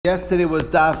Yesterday was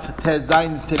Daf Tez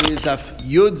Zayin, today is Daf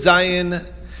Yud Zayin,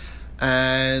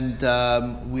 and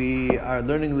we are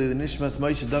learning the Nishmas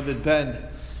Moshe David Ben,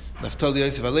 Naftali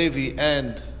Yosef Alevi,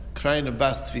 and Krayin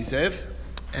Bas Tzvi,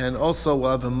 and also we'll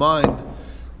have in mind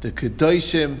the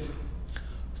Kedoshim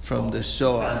from the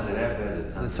Shoah.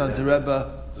 The Sons of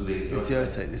Rebbe. It's your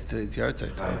side. It's today's your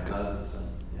side.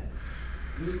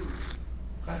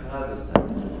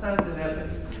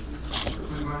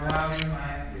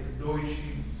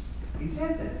 He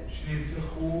said that.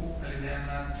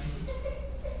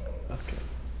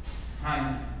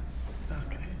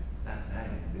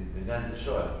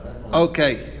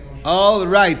 Okay. All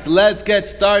right. Let's get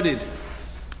started.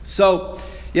 So,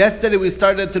 yesterday we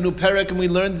started at the new Perek, and we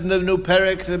learned in the new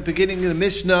Perek, at the beginning of the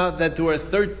Mishnah, that there were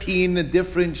 13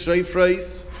 different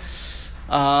shofros,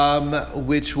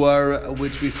 which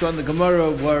we saw in the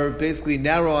Gemara were basically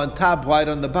narrow on top, wide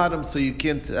on the bottom, so you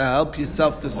can't help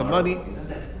yourself to some money.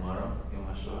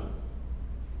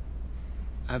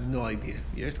 I have no idea.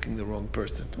 You're asking the wrong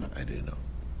person. I didn't know.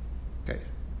 Okay.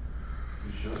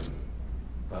 You sure?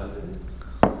 Positive?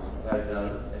 Write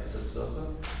down except sofa?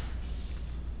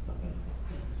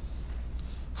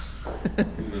 Okay.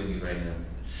 You're going to be right now.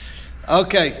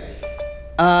 Okay.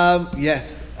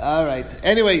 Yes. All right.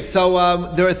 Anyway, so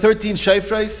there are 13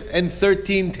 shofros and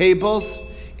 13 tables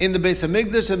in the Beis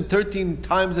HaMikdash, and 13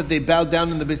 times that they bowed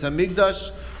down in the Beis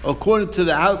HaMikdash. According to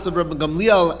the house of Rabbi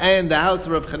Gamliel and the house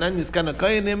of Rav Chanan Yiskan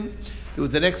HaKoyanim, there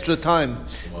was an extra time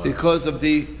because of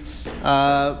the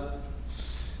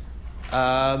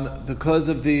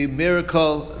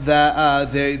miracle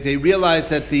that they realized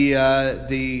that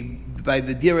by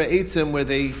the Dira Eitzim, where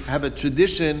they have a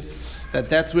tradition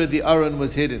that's where the Aron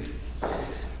was hidden.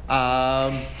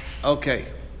 Okay.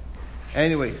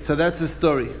 Anyway, so that's the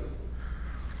story.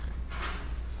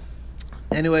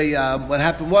 Anyway, what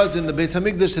happened was in the Beis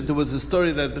HaMikdash that there was a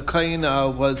story that the Kohen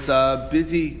was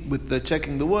busy with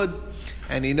checking the wood,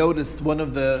 and he noticed one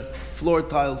of the floor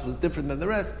tiles was different than the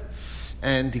rest,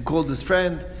 and he called his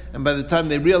friend, and by the time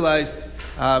they realized,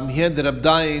 he ended up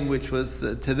dying, which was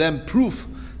to them proof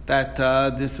that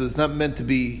this was not meant to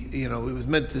be, it was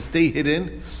meant to stay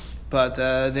hidden, but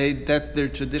that's their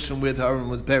tradition where the Aaron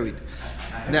was buried.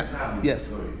 I have a problem with the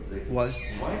story. What?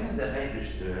 Why did the Heidish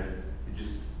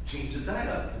change the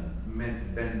dialogue to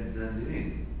bend it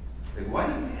in? Why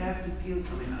did they have to kill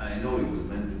something? I know it was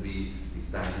meant to be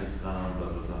Istanis Khan, blah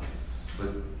blah blah. But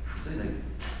I'm saying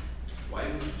why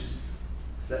would you just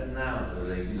flatten out or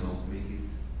make it?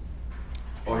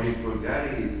 Or he forgot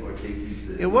it, or take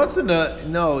these. It wasn't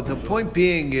no. The point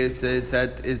being is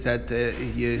that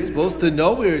you're supposed to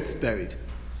know where it's buried,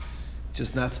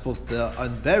 just not supposed to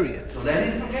unbury it. So let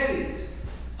him forget it.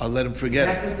 I'll let him forget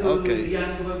it. Okay.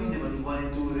 When he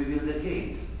wanted to reveal the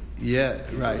gates. Yeah,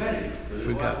 right.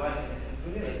 Forgot.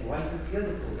 Why to kill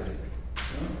the poor guy?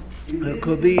 It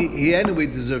could be he anyway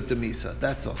deserved the misa.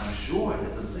 That's all. I'm sure.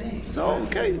 That's what I'm saying. So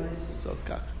okay. So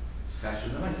kach.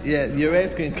 Yeah, you're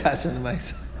asking Kasha and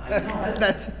Maisa.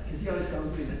 That's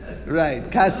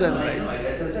right. Kasha and Maisa.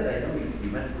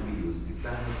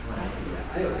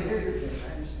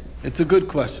 It's a good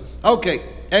question. Okay.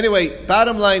 Anyway,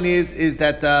 bottom line is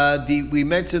that we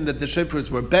mentioned that the shofars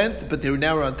were bent, but they were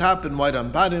narrow on top and wide on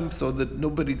bottom, so that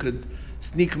nobody could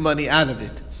sneak money out of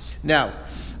it. Now,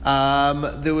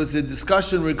 there was a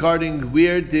discussion regarding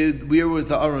where was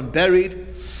the Aron buried,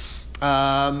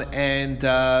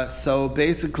 so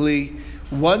basically,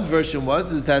 one version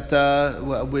is that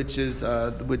which is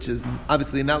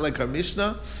obviously not like our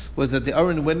Mishnah, was that the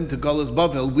Aron went into Galus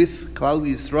Bavel with Klal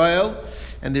Yisrael.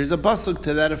 And there's a pasuk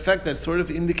to that effect that sort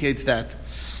of indicates that.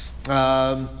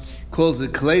 Calls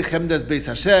it Klei Chemdas Beis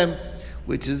Hashem,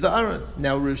 which is the Aron.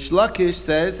 Now Rish Lakish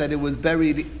says that it was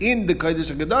buried in the Kodesh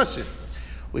HaKadoshim,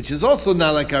 which is also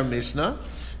not like our Mishnah.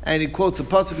 And he quotes a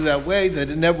pasuk that way, that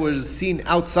it never was seen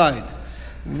outside.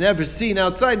 Never seen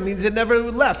outside means it never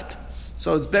left.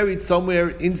 So it's buried somewhere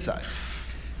inside.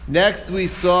 Next we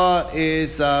saw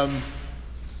is the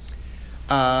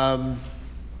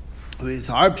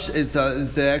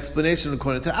explanation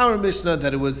according to our Mishnah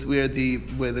that it was where the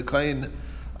Kohen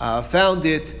found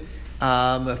it.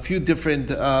 A few different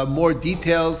more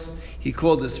details. He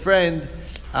called his friend.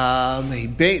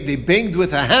 They banged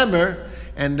with a hammer,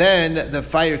 and then the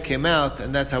fire came out,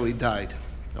 and that's how he died.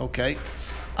 Okay.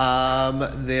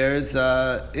 There's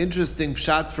an interesting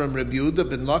pshat from Rabbi Yehuda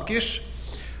ben Lakish,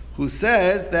 who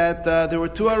says that there were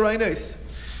two Aronos.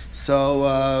 So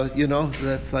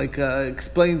that's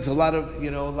explains a lot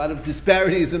of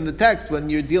disparities in the text when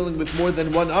you're dealing with more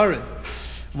than one Aron.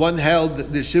 One held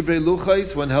the Shivrei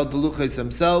Luchos, one held the Luchos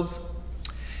themselves.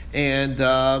 And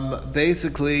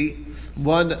basically,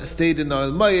 One stayed in the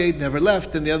Oil Moed, never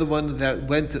left, and the other one that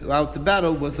went out to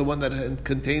battle was the one that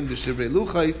contained the Shivrei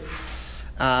Luchais.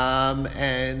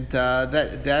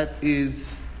 That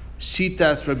is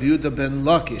Shitas Rabbi Yehuda ben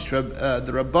Lakish.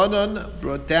 The Rabbanon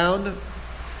brought down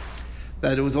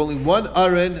that it was only one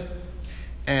aron,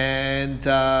 and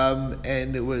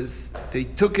it was, they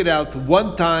took it out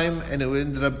one time, and it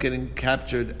ended up getting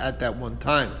captured at that one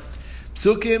time.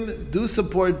 Psukim do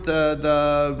support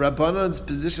the Rabbanon's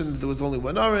position that there was only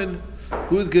one aron.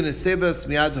 Who's going to save us?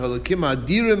 Miad halakim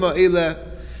hadirim ha'ileh,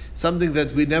 something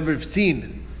that we never have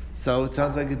seen. So it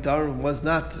sounds like the aron was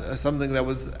not something that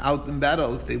was out in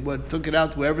battle. If they took it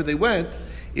out wherever they went,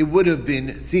 it would have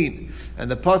been seen. And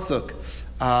the pasuk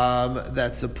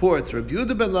that supports Rabbi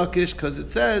Yehuda ben Lakish, because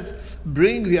it says,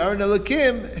 "Bring the aron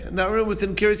halakim," and the aron was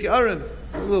in Kiryas Yearim.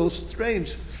 It's a little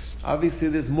strange. Obviously,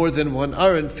 there's more than one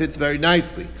aron, fits very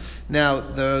nicely. Now,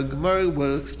 the Gemara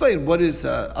will explain what is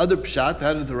other pshat.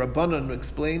 How did the Rabbanon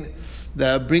explain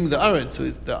bring the aron? So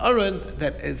it's the aron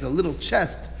that is a little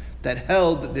chest that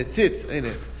held the tzitz in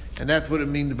it, and that's what it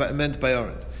meant by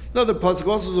aron. Another pasuk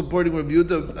also supporting Rabbi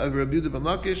Yehuda ben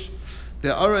Lakish,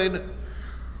 the aron.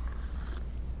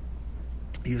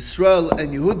 Yisrael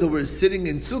and Yehuda were sitting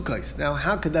in Sukkos. Now,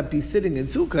 how could that be sitting in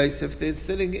Sukkos if they're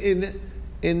sitting in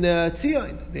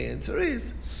Tzion? The answer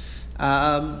is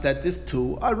that these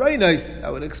two are very nice. I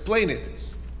would explain it.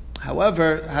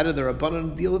 However, how do the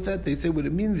Rabbanon deal with that? They say what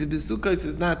it means if the Sukkos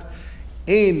is not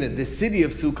in the city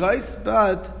of Sukkos,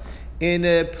 but in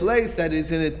a place that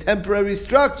is in a temporary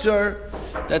structure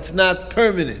that's not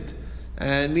permanent.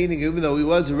 And meaning, even though he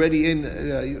was already in,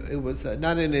 it was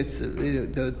not in its,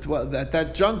 at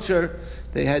that juncture,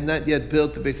 they had not yet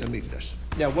built the Beis HaMikdash.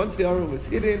 Now, once the aron was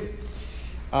hidden,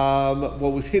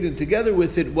 what was hidden together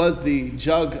with it was the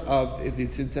jug of the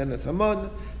Tzitzanas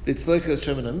Haman, the Tzleichas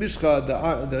Shemen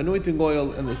HaMishcha, the anointing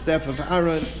oil, and the staff of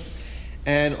Aaron,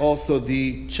 and also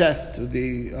the chest with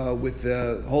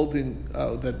the holding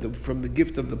from the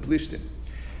gift of the Plishtim.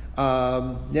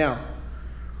 Now,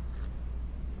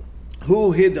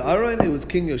 who hid the aron? It was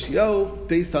King Yoshiyahu,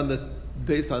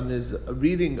 based on his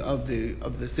reading of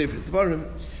the Sefer Dvarim,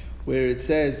 where it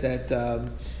says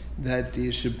that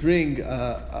you should bring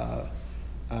Yoelech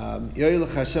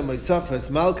Hashem Isachas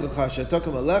Malkach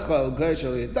Shatokim Alecha Al Gaish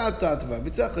Al Yadata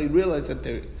Tavabisacha. He realized that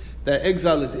the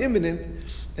exile is imminent,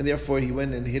 and therefore he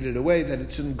went and hid it away, that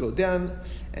it shouldn't go down,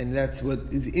 and that's what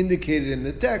is indicated in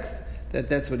the text.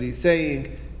 That's what he's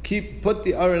saying. Put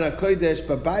the Aron HaKodesh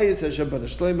Babayis Hashem ben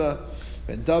Shloima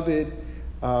ben David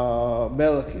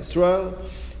Melech Yisrael,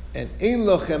 and Ein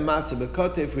Lochem Masa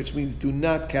B'Kotev, which means do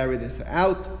not carry this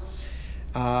out,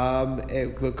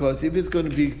 because if it's going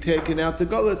to be taken out to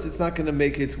Golus, it's not going to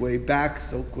make its way back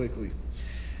so quickly.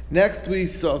 Next we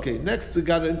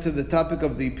got into the topic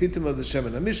of the Pitim of the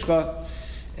Shemen HaMishcha,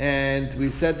 and we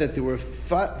said that there were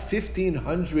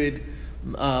 1,500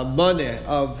 money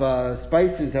of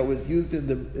spices that was used in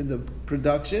the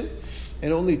production,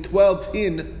 and only 1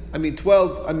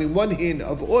 hin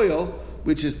of oil,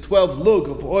 which is 12 lug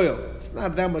of oil. It's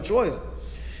not that much oil,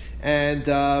 and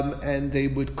they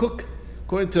would cook.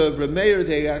 According to Rameir,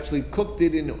 they actually cooked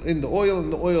it in the oil,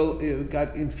 and the oil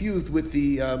got infused with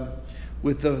the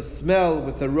smell,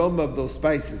 with the aroma of those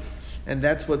spices, and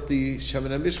that's what the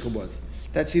Shemen HaMishcha was.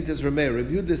 That sheet is Rameir.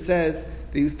 Rabbi Yehuda says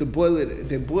they used to boil it.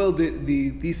 They boiled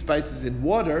these spices in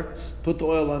water, put the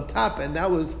oil on top, and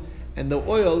the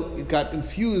oil got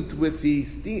infused with the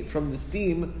steam from the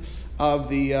steam of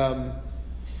the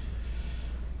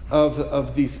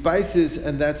of the spices,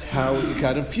 and that's how it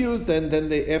got infused. And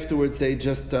then afterwards they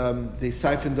just they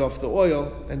siphoned off the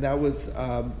oil, and that was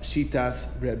Shitas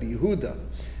Rabbi Yehuda.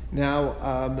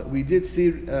 Now, we did see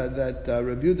that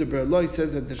Rabbi Yehuda ber Eloi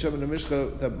says that the Shemen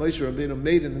HaMishcha that Moshe Rabbeinu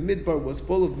made in the Midbar was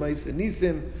full of Ma'aseh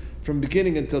Nisim from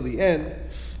beginning until the end,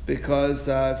 because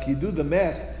if you do the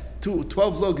math,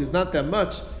 12 lug is not that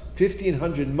much.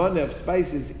 1,500 maneh of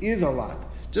spices is a lot.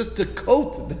 Just to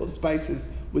coat those spices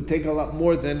would take a lot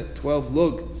more than 12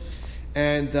 lug.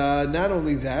 And not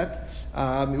only that,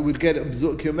 it would get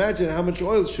absorbed. Can you imagine how much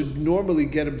oil should normally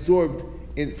get absorbed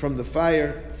from the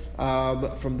fire,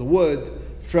 from the wood,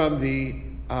 from the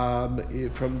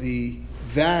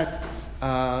vat,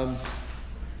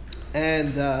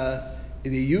 and they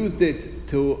used it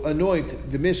to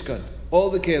anoint the Mishkan, all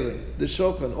the kelim, the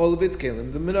shulchan, all of its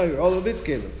kelim, the menorah, all of its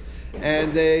kelim,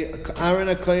 and Aaron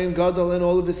HaKohen Gadol and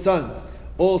all of his sons,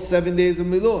 all 7 days of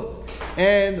Milun,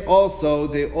 and also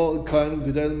they all Kohen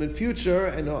Gedolim in future,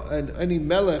 and any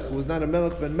melech who was not a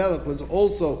melech but melech was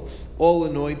also all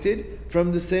anointed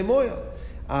from the same oil.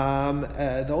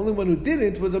 The only one who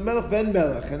didn't was a Melech ben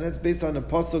Melech, and that's based on a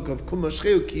pasuk of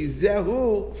Kumashcheu Ki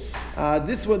Zehu.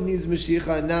 This one needs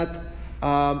Mashiach,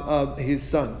 not his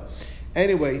son.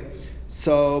 Anyway,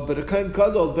 but a Kohen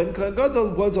Gadol, Ben Kohen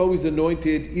Gadol, was always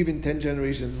anointed even 10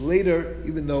 generations later,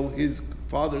 even though his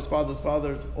fathers,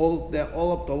 all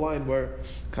up the line were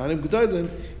Kohanim Gedolim.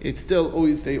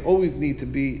 They always need to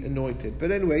be anointed.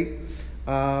 But anyway.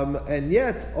 And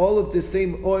yet, all of the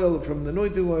same oil from the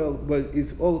anointing oil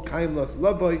is all kaim las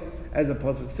laboy, as the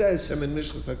pasuk says, Shemen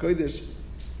Mishchas HaKodesh,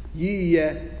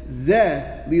 Yiyeh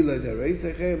Zeh Lila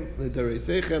Dereisechem,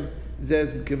 Zeh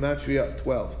is Gematria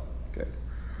 12. Okay.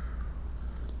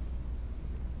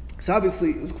 So obviously,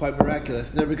 it was quite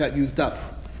miraculous, never got used up.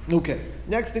 Okay,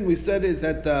 next thing we said is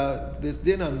that this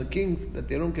din on the kings, that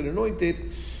they don't get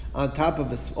anointed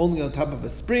only on top of a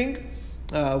spring,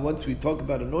 once we talk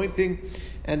about anointing,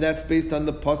 and that's based on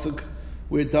the pasuk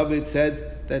where David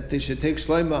said that they should take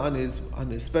Shlomo on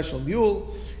his special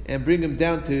mule and bring him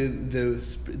down to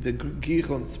the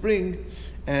Gihon spring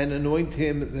and anoint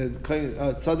him. The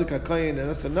Tzaddik HaKayin and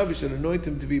Asa Navi should anoint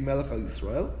him to be Melech al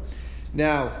Yisrael.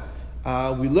 Now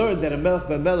we learned that a Melech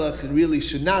ben Melech really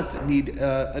should not need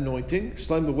anointing.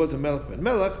 Shlomo was a Melech ben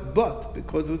Melech, but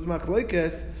because it was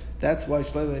Machlekes, that's why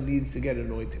Shlomo needed to get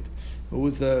anointed. It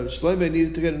was the Shlomo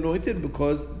needed to get anointed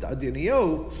because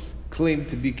Adoniyahu claimed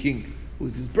to be king. It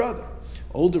was his brother,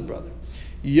 older brother.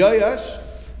 Yoash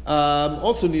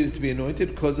also needed to be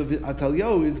anointed because of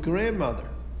Atalyahu, his grandmother.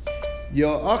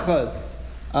 Yoachaz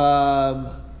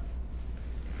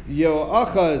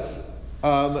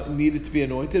needed to be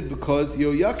anointed because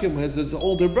Yoakim has his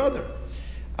older brother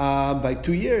by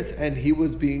 2 years, and he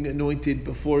was being anointed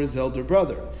before his elder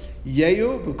brother.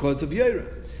 Yehu because of Yerim.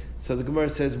 So the Gemara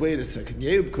says, wait a second,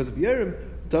 Yehu because of Yerim,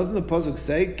 doesn't the pasuk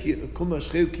say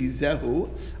Kumashcheu Ki Zehu,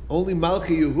 only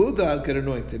Malchi Yehuda get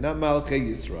anointed, not Malchi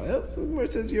Yisrael? So the Gemara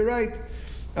says, you're right.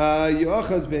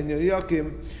 Yoachaz ben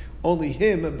Yoakim, only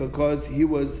him because he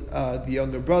was the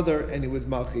younger brother and he was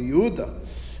Malchi Yehuda.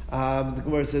 The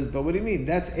Gemara says, but what do you mean?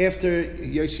 That's after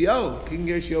Yoshiyahu. King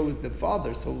Yoshiyahu was the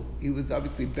father, so he was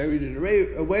obviously buried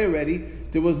away already.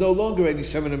 There was no longer any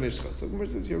Shemen HaMishcha. So the Gemara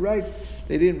says, you're right.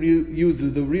 They didn't use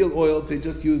the real oil. They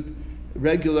just used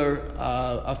regular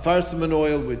farsimon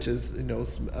oil, which is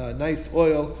nice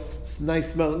oil,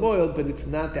 nice smelling oil, but it's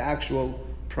not the actual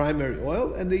primary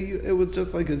oil. And it was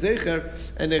just like a zecher,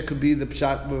 and it could be the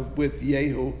pshat with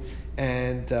Yehu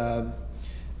and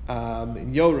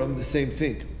Yoram, the same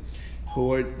thing,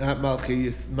 who are not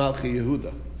Malchi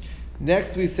Yehuda.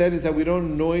 Next we said is that we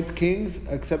don't anoint kings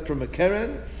except from a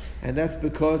keren, and that's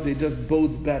because it just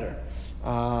bodes better.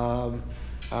 And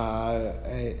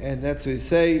that's what we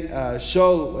say,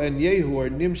 Shol and Yehu are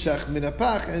nimshach min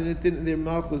apach, and their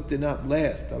malchus did not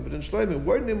last. David and Shlomo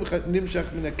were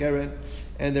nimshach min keren,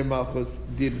 and their malchus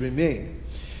did remain.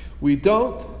 We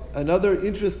don't. Another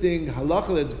interesting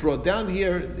halacha that's brought down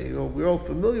here, we're all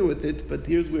familiar with it, but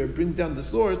here's where it brings down the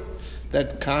source,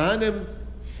 that Kahanim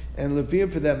and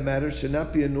Leviim, for that matter, should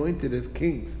not be anointed as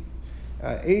kings.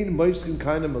 Ein moishkin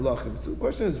kahanim malachim. So the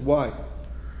question is why?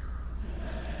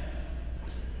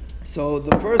 So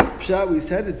the first pshat we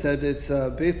said is that it's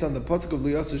based on the pasuk of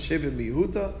Liyasu Shevet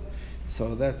Yehuda.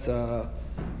 So that's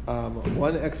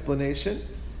one explanation.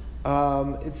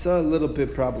 It's a little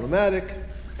bit problematic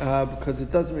because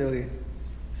it doesn't really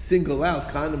single out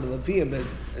Kahanim and Leviim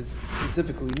as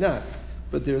specifically not.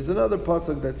 But there's another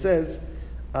pasuk that says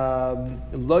Laman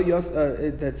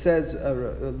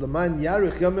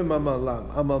Yarich Yomim Amalam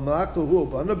Amal Malachto Hu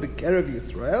V'Ano B'Kerev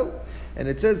Yisrael, and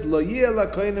it says Lo Yeh La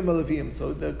Kohanim Levim.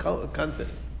 So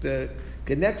the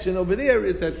connection over there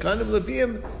is that Kohanim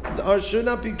Levim should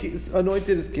not be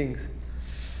anointed as kings.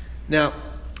 Now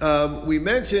we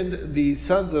mentioned the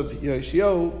sons of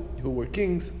Yoshiyahu who were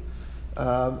kings,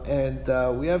 and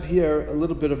we have here a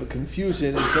little bit of a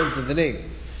confusion in terms of the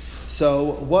names.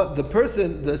 So what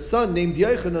the son named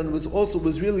Yochanan was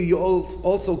really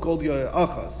also called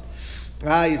Yoachaz.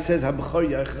 It says Habachar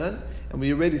Yochanan, and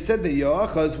we already said that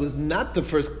Yoachaz was not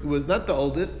the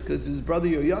oldest, because his brother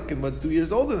Yoakim was 2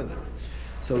 years older than him.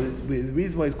 So the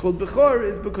reason why he's called Bechor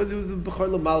is because he was the Bechor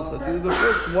LaMalchus. He was the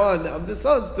first one of the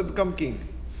sons to become king.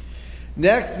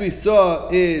 Next we saw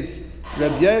is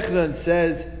Rabbi Yochanan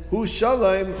says Hu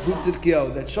Shalom Hu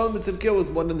Tzidkiyahu, that Shalom and Tzidkiyahu was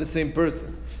one and the same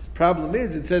person. Problem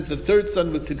is, it says the third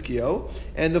son was Tzidkiyahu,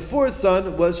 and the fourth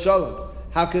son was Shalom.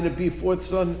 How can it be fourth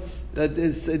son that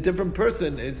is a different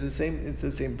person? It's the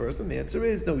same person. The answer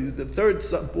is no. He was the third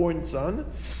born son.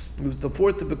 He was the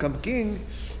fourth to become king,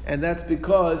 and that's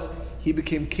because he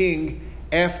became king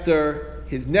after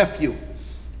his nephew.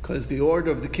 Because the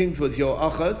order of the kings was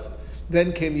Yoachaz,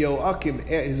 Then came Yoakim,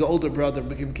 his older brother,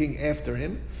 became king after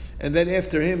him. And then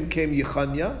after him came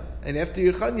Yechanya. And after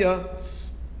Yechanya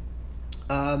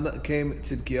came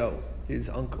Tzidkiyahu, his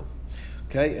uncle.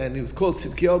 Okay, and he was called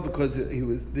Tzidkiyahu because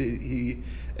he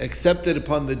accepted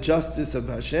upon the justice of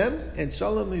Hashem. And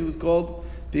Shalom he was called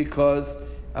because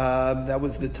that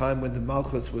was the time when the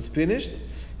Malchus was finished.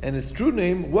 And his true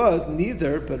name was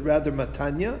neither, but rather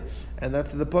Matanya. And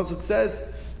that's what the Pasuk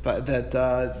says, that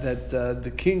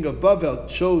the king of Bavel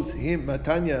chose him,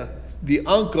 Matanya, the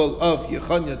uncle of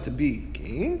Yechanya, to be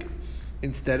king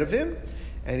instead of him.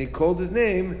 And he called his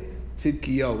name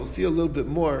Tzidkiyahu. We'll see a little bit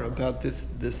more about this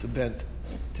event,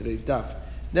 today's daf.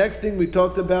 Next thing we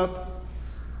talked about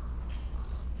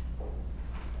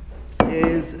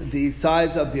is the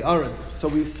size of the Aron. So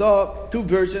we saw two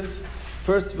versions.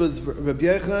 First was Rabbi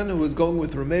Yochanan, who was going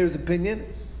with Rameir's opinion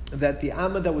that the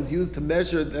amma that was used to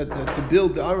measure to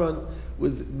build the Aron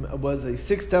was a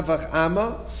 6 tefach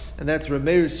amma, and that's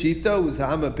Rameir's shita, was the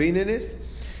amma beininis,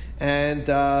 and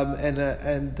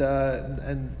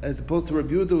as opposed to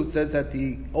Rabbi Yehuda, who says that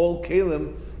all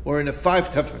kalim were in a 5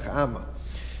 tefach amma.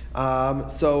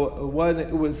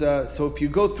 So if you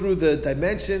go through the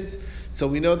dimensions, so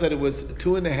we know that it was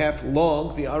 2.5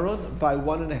 long, the Aron, by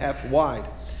 1.5 wide.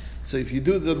 So if you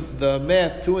do the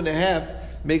math, 2.5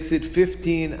 makes it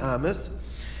 15 amas.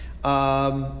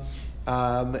 And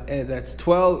that's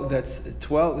 12. That's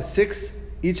 12. 6.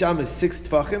 Each am is 6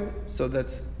 tfachim. So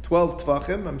that's 12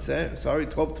 tfachim.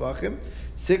 12 tfachim.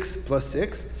 6 plus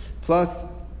 6 plus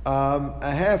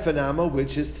a half an amma,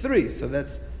 which is 3. So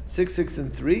that's 6, 6,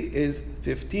 and 3 is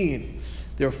 15.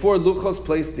 There are 4 luchos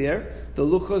placed there. The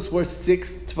luchos were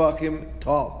 6 tfachim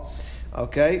tall.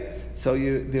 Okay, so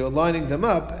they're lining them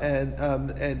up, and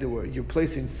you're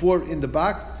placing 4 in the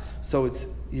box. So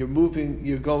you're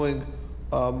going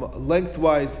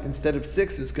lengthwise. Instead of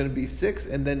 6, it's going to be 6,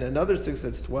 and then another 6.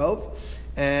 That's 12,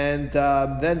 and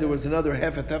then there was another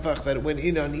half a tefach that went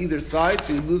in on either side,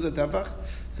 so you lose a tefach.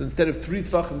 So instead of 3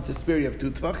 tefachim to spare, you have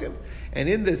 2 tefachim, and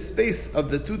in the space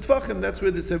of the 2 tefachim, that's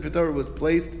where the Sefer Torah was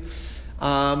placed.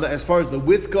 As far as the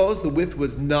width goes, the width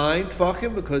was 9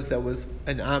 tefachim because that was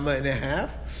an amma and a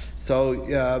half. So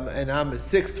an amma is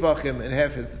 6 tefachim and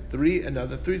half is 3,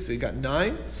 another 3. So you got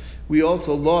 9. We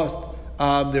also lost.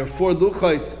 There are 4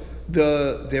 luchos.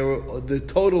 The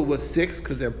total was 6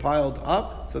 because they're piled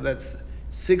up. So that's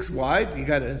 6 wide. You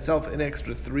got itself an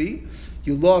extra 3.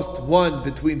 You lost 1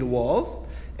 between the walls,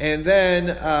 and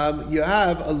then you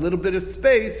have a little bit of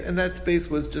space, and that space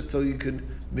was just so you could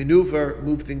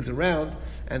move things around,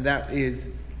 and that is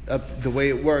the way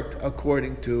it worked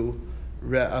according to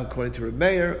Reb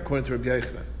Meir, according to Rabbi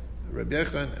Yochanan. Rabbi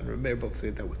Yochanan and Reb Meir both say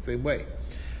it that the same way.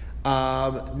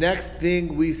 Next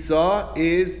thing we saw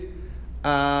is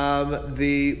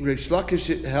the Rish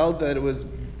Lakish held that it was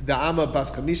the Amma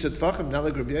Bas Chamisha Tfachim, not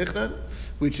like Rabbi Yochanan,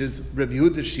 which is Rabbi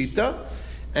Yehuda's shita,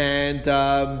 and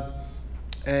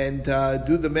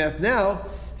do the math now.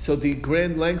 So the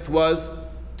grand length was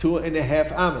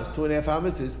 2.5 amas. 2.5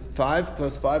 amas is 5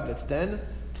 plus 5, that's 10,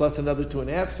 plus another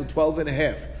 2.5, so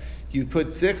 12.5. You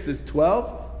put 6, that's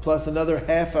 12, plus another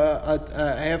half a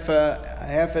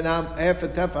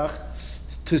tefach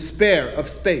to spare of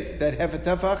space. That half a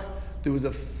tefach, there was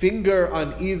a finger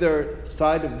on either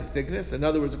side of the thickness. In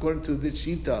other words, according to this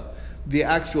shita, the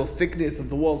actual thickness of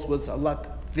the walls was a lot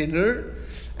thinner,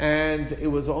 and it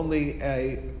was only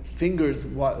a finger's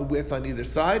width on either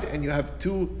side, and you have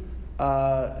 2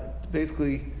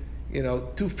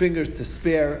 fingers to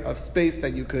spare of space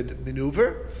that you could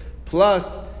maneuver.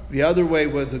 Plus, the other way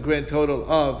was a grand total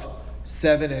of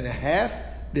 7.5.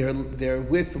 Their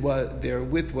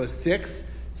width was 6,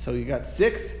 so you got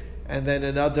 6, and then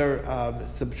another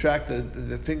subtract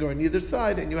the finger on either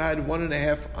side, and you had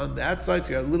 1.5 on that side,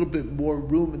 so you had a little bit more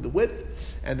room in the width,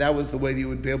 and that was the way you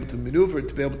would be able to maneuver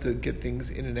to be able to get things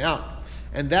in and out.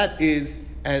 And that is.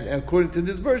 And according to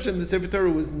this version, the Sefer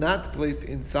Torah was not placed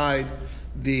inside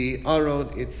the Aron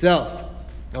itself.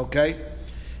 Okay?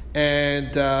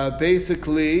 And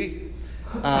basically,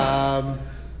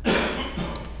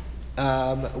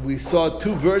 we saw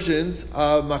 2 versions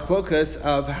of machlokas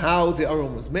of how the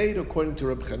Aron was made. According to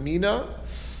Reb Chanina,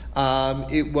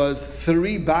 it was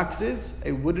 3 boxes,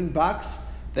 a wooden box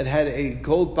that had a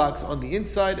gold box on the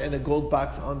inside and a gold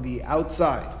box on the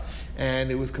outside.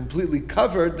 And it was completely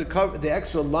covered. The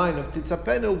extra line of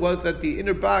titzapenu was that the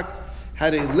inner box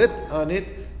had a lip on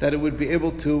it that it would be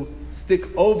able to stick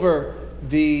over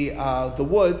the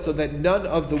wood so that none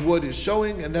of the wood is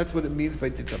showing, and that's what it means by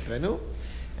titzapenu.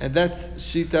 And that's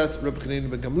Shitas Reb Chanina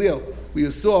ben Gamliel. We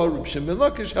saw Reb Shimon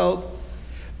ben Lakish held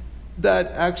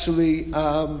that actually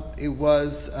it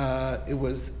was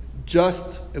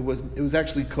it was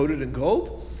actually coated in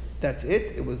gold. That's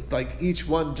it. It was like each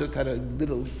one just had a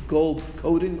little gold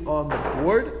coating on the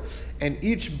board, and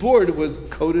each board was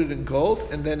coated in gold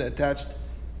and then attached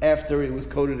after it was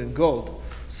coated in gold.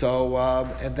 So,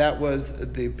 and that's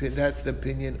the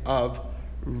opinion of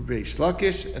Reish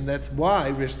Lakish, and that's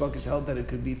why Reish Lakish held that it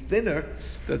could be thinner,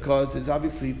 because it's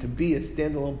obviously, to be a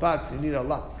standalone box, you need a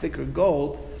lot thicker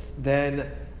gold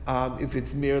than if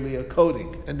it's merely a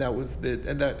coating, and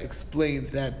that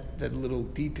explains that little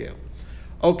detail.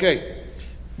 Okay,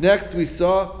 next we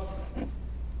saw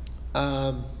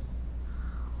what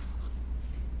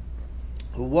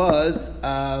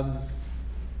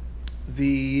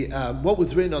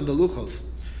was written on the luchos.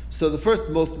 So the first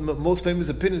most famous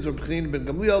opinions were B'chanin ben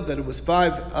Gamliel, that it was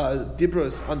 5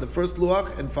 dibros on the first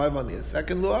luach and 5 on the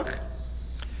second luach.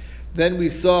 Then we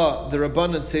saw the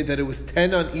Rabbanan say that it was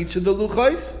 10 on each of the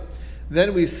luchos.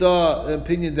 Then we saw an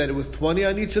opinion that it was 20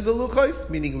 on each of the luchos,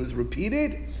 meaning it was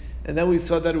repeated. And then we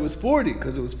saw that it was 40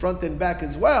 because it was front and back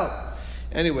as well.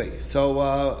 Anyway, so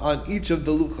on each of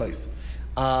the luchos.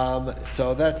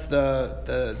 So that's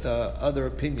the other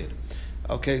opinion.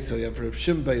 Okay, so you have Reb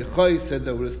Shimon bar Yochai said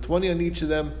there was 20 on each of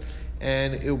them,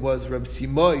 and it was Reb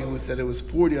Simoi who said it was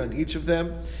 40 on each of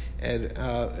them, and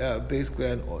basically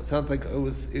it sounds like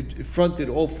it fronted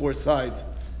all 4 sides,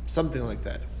 something like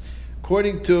that.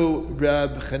 According to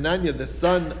Reb Chananya, the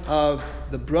son of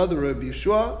the brother of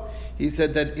Yeshua, he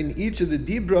said that in each of the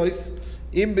dibros,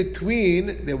 in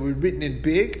between, they were written in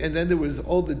big, and then there was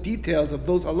all the details of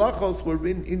those halachos were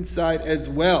written inside as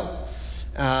well.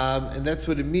 And that's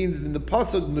what it means in the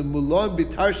pasuk, Memulon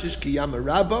b'tarshish kiyama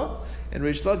rabba. And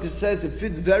Reish Lakish says it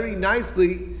fits very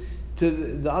nicely to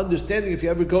the understanding if you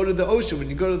ever go to the ocean. When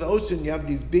you go to the ocean, you have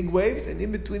these big waves, and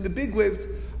in between the big waves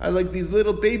are like these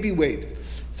little baby waves.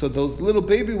 So those little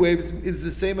baby waves is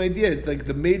the same idea. It's like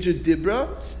the major dibra,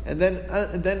 and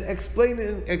then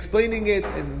explaining it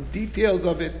and details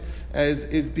of it as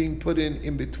is being put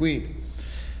in between.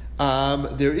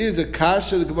 There is a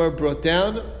kasha the Gemara brought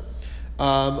down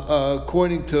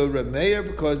according to Reb Meir,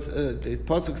 because the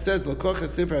pasuk says L'kocha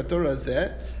sefer haTorah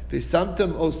zeh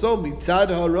v'samtem oso mitzad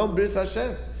ha'aron bris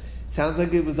Hashem. Sounds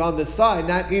like it was on the side,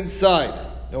 not inside.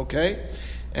 Okay.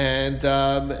 And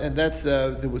that's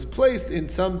it was placed in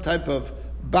some type of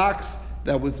box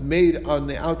that was made on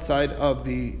the outside of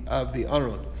the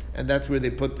aron, and that's where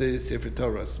they put the Sefer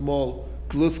Torah, a small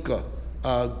gluska,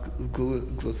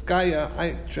 gluskaya.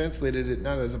 I translated it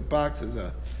not as a box,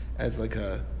 as like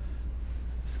a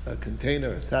container,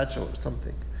 a satchel, or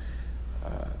something.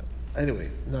 Anyway,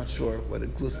 not sure what a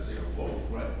gluska.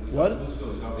 What?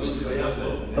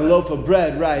 A loaf of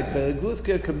bread, right? But a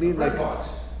gluska could mean like box.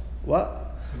 What?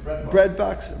 Bread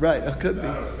box, right? It could be.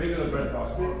 Bigger than bread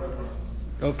box.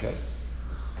 Okay.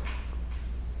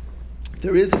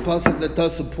 There is a pasuk that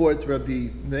does support Rabbi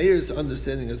Meir's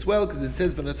understanding as well, because it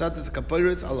says "V'nasatas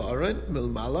kaporos al ha'aron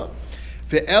milmala,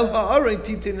 ve'el ha'aron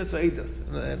titenas ha'edos."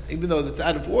 Even though it's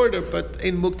out of order, but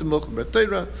ein mukta mochel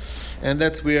b'Torah, and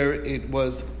that's where it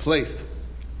was placed.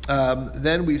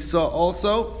 Then we saw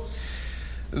also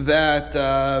that.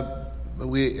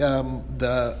 We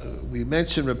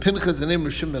mentioned Reb Pinchas, the name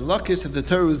of Shimon Lakish, that the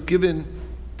Torah was given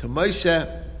to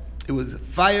Moshe. It was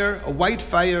fire, a white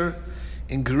fire,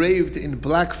 engraved in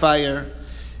black fire.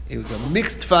 It was a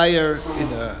mixed fire,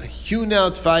 in a hewn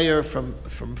out fire from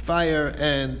fire,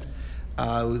 and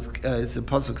it was, as the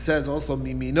pasuk says, also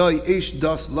miminoi eish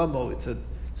das lamo. It's a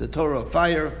Torah of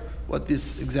fire. What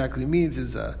this exactly means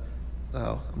is, I'm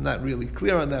not really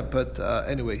clear on that, but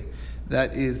anyway.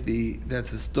 That's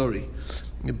the story.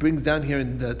 It brings down here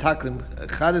in the Taklim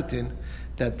Chadatin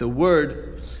that the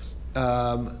word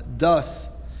das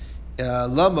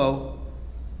lamo,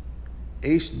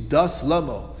 eish das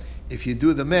lamo. If you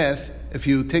do the math, if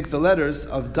you take the letters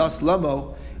of das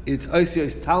lamo, it's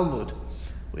Oisios Talmud,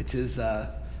 which is the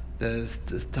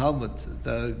Talmud,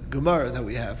 the Gemara that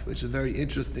we have, which is a very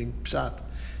interesting pshat.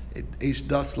 Eish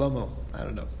das lamo. I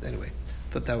don't know. Anyway.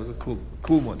 Thought that was a cool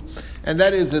one. And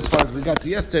that is as far as we got to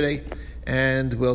yesterday, and we'll